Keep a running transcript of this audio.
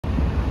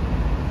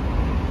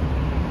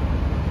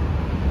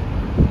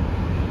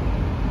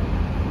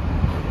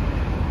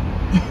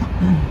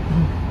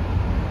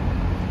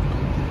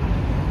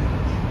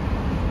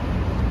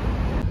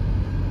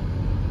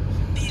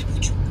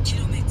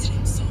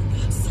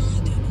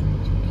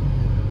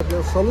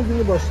salı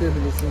günü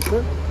başlayabilirsin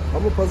sen.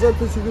 Ama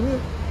pazartesi günü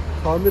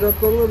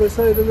tamiratlarına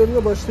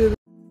vesairelerine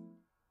başlayabilirsin.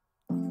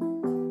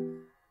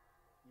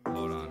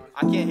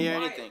 I can't hear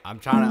anything. I'm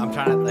trying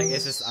to like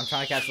it's just I'm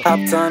trying to catch the.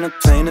 Hopped on a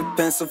plane to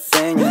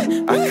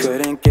Pennsylvania. I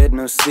couldn't get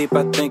no sleep.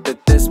 I think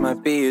that this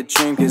might be a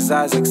dream. Cause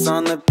Isaac's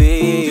on the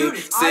beat.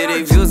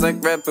 City views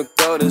like red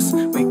pagodas.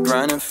 We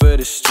grinding for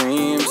the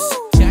streams.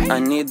 I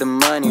need the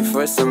money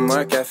for some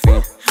more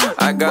caffeine.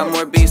 I got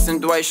more beats than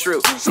Dwight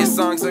Schrute. His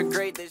songs are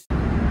great.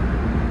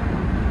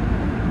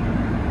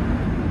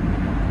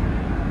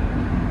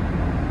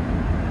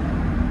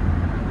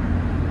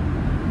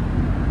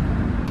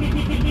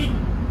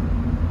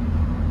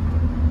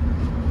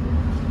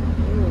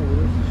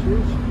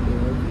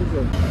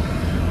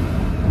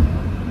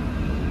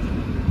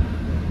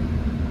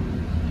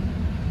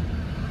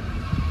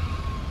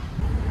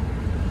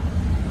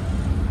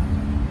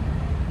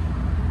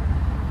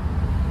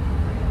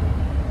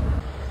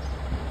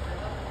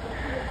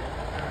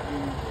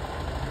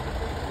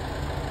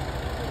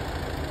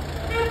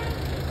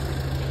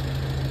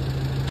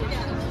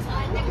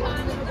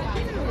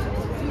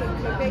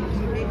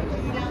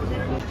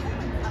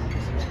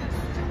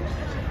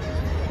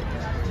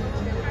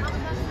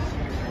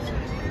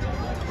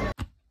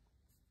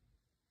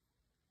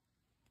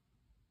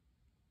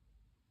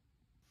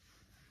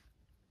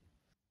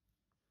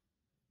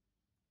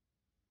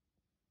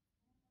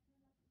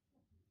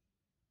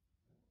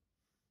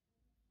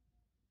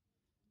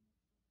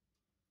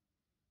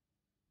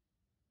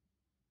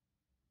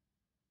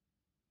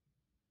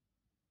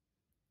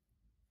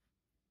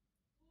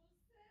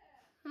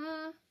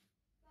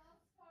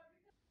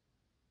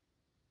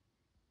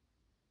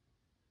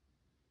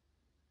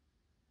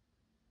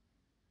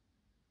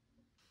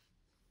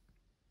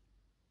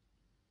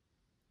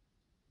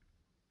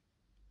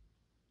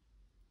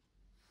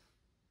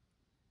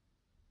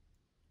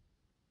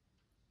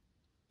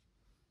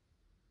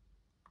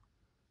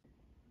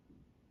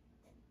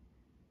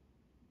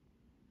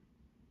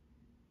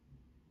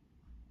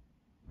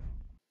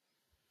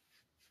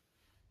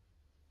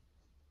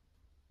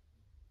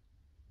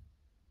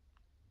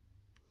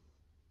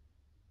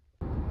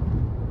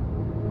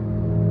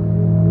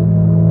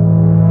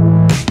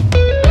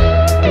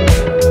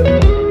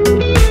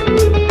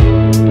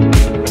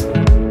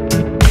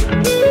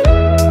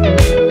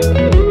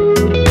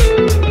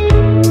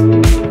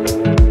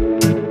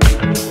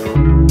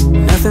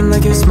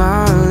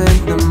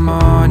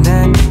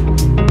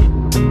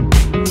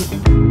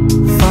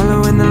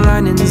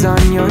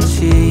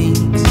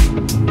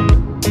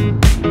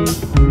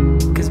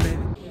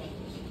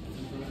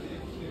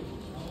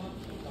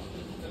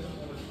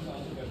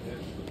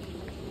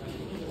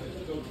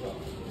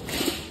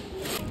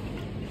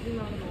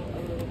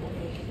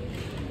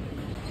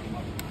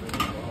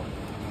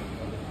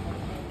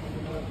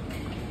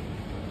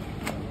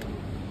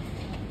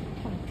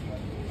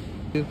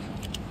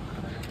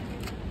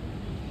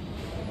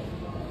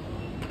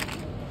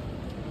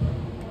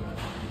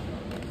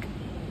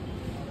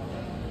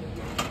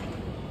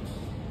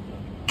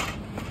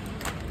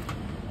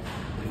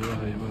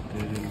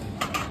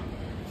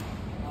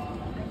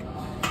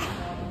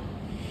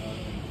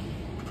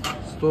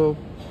 Stop.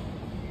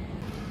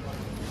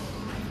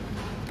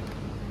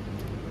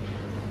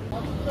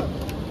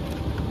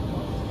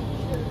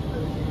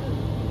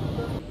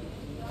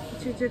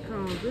 İçecek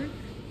aldık.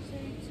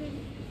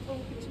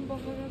 Tavuk için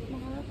baharat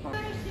var.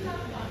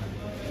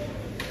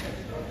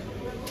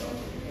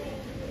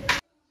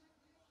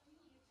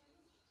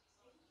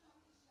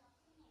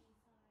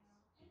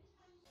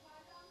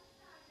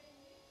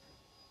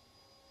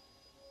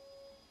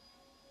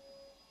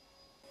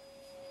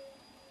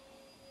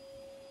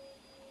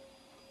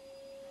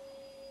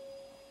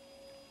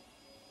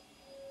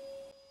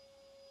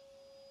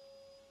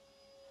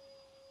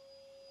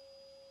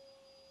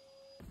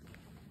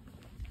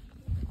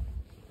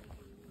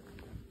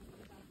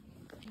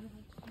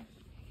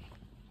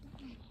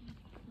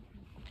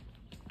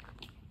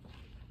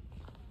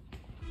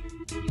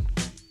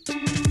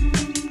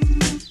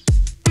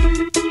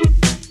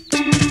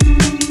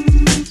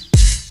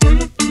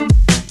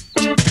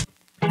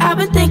 I've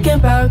been thinking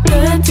about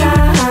good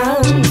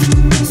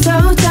times,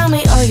 so tell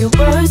me all your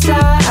worst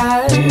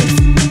lies.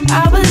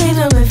 I believe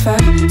them if I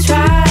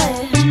try,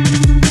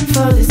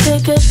 for the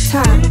sake of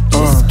time.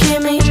 Just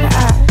give me the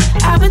eye.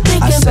 I've been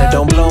thinking about. I said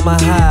don't blow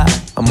my high.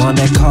 I'm on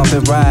that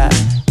carpet ride.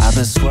 I've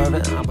been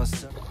swerving. I've been.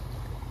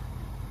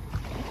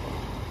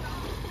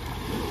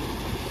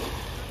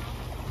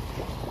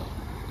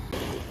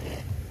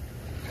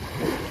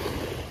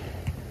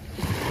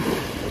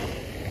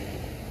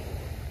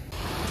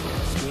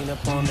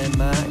 Up on their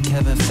mind,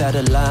 Kevin fed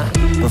a line.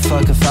 But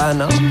fuck if I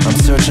know, I'm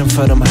searching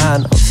for them high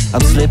notes.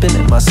 I'm slipping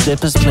in my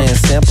slippers, playing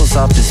samples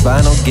off this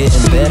vinyl.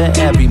 Getting better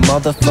every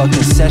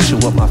motherfucking session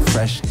with my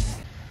fresh.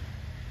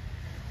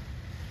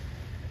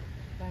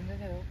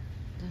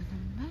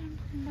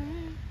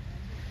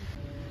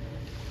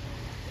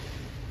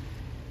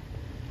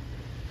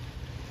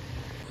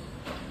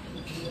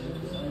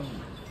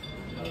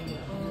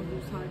 Bu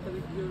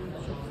sayfadaki görüntü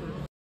çok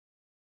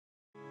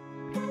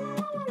güzel.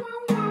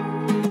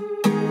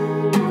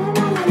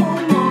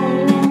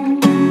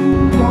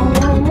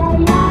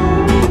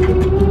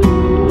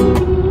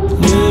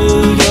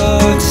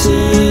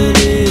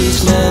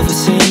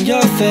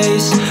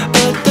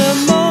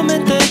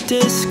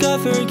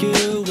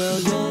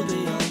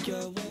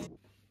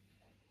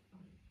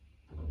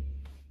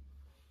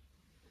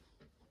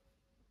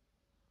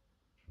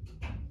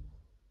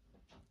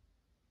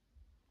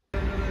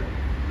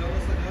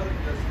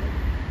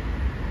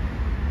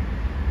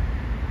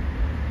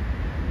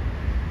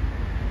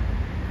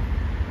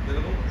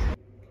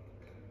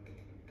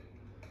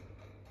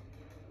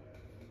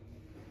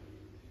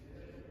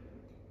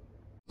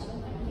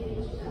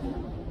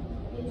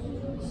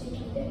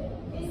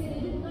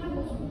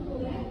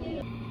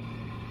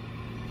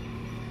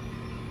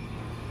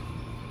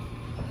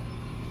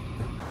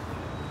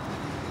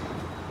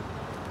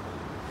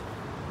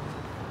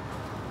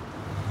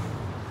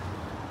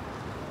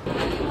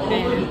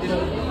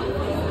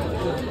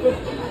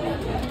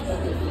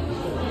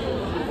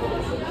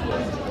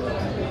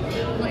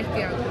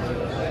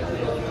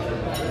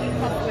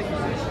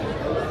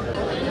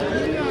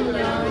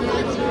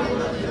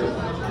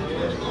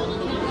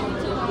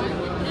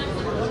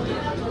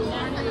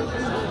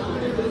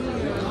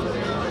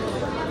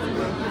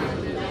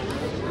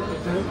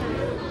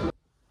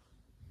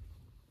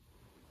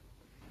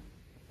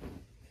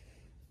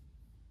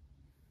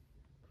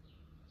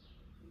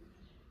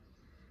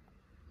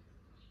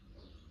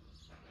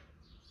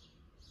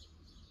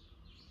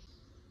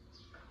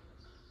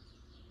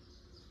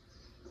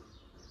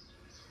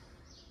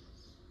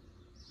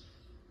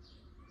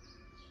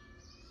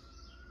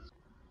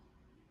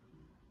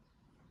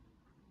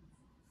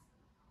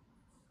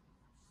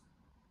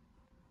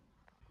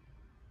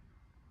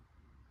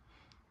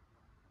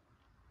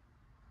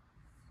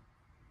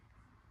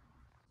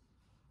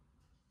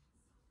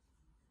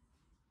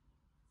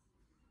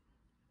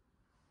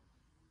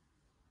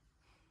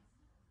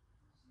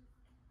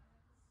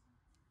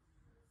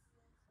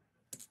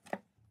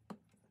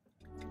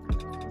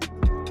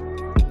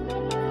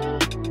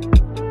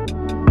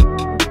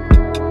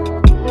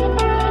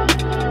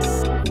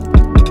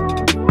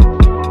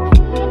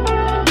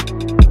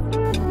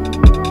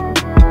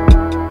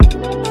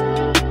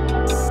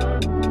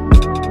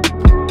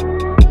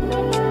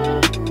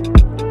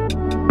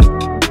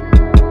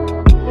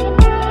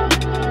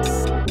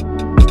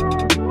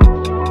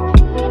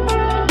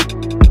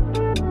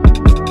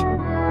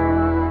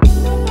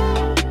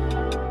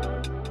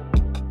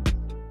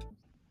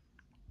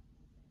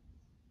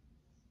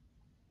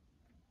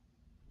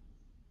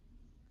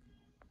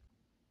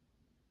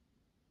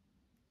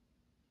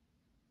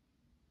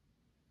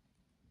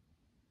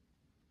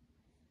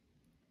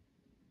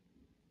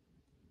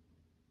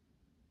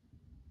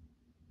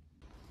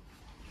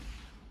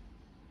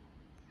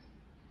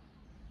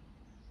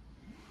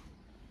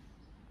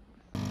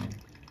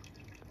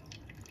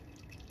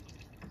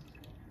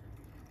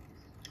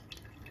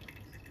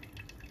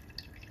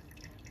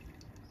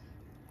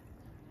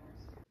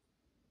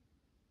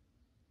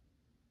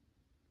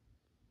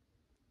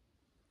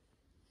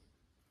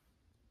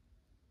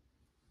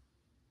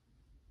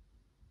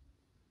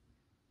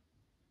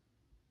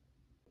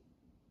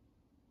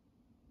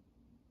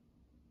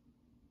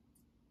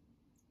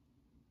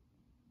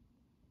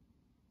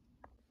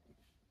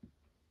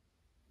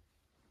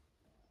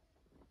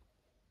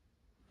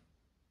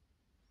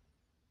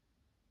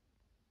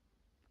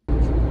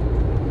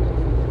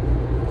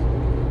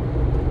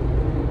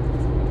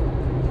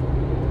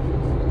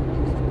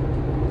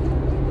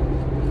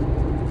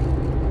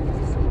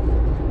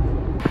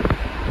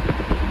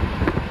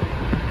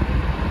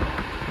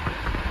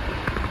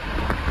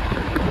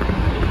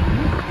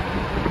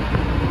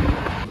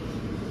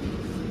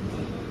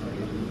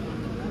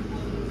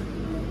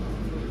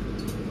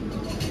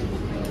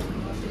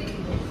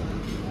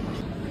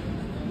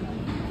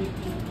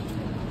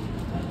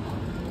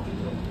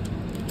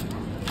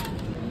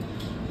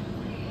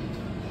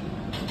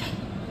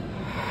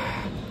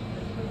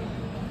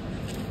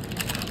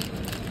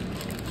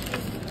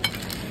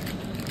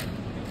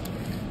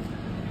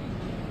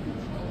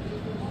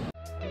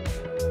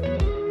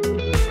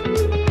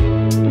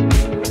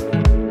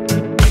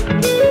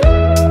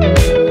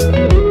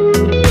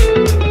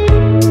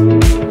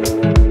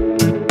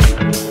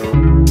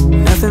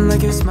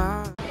 like your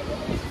smile.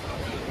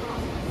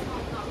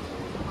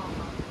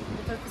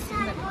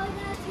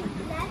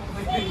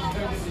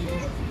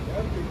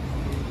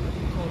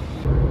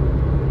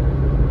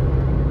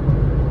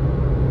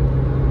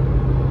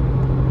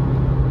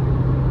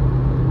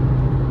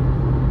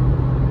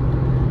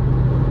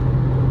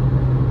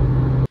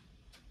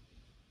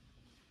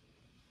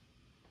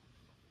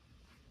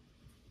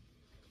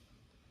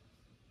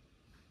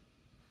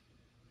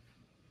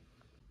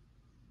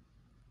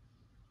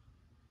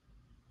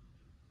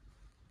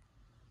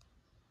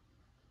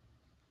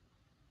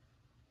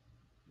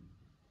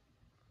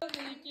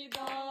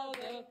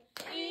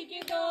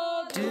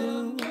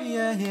 Do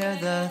you hear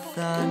the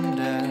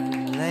thunder?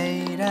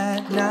 Late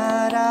at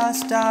night I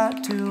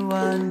start to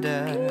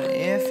wonder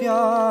if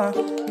you're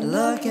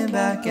looking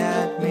back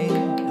at me.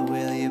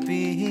 Will you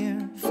be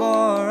here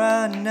for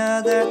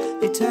another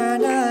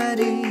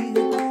eternity?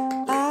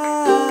 I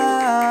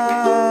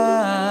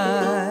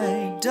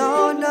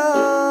don't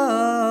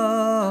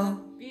know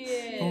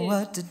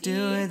what to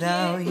do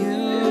without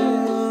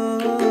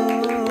you.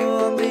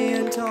 I'm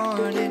being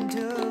torn in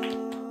two.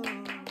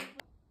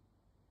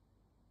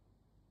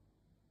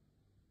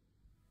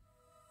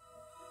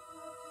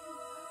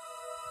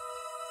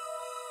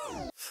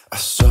 I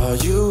saw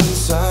you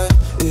inside,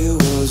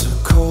 it was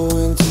a cold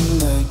winter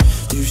night.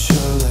 You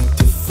showed like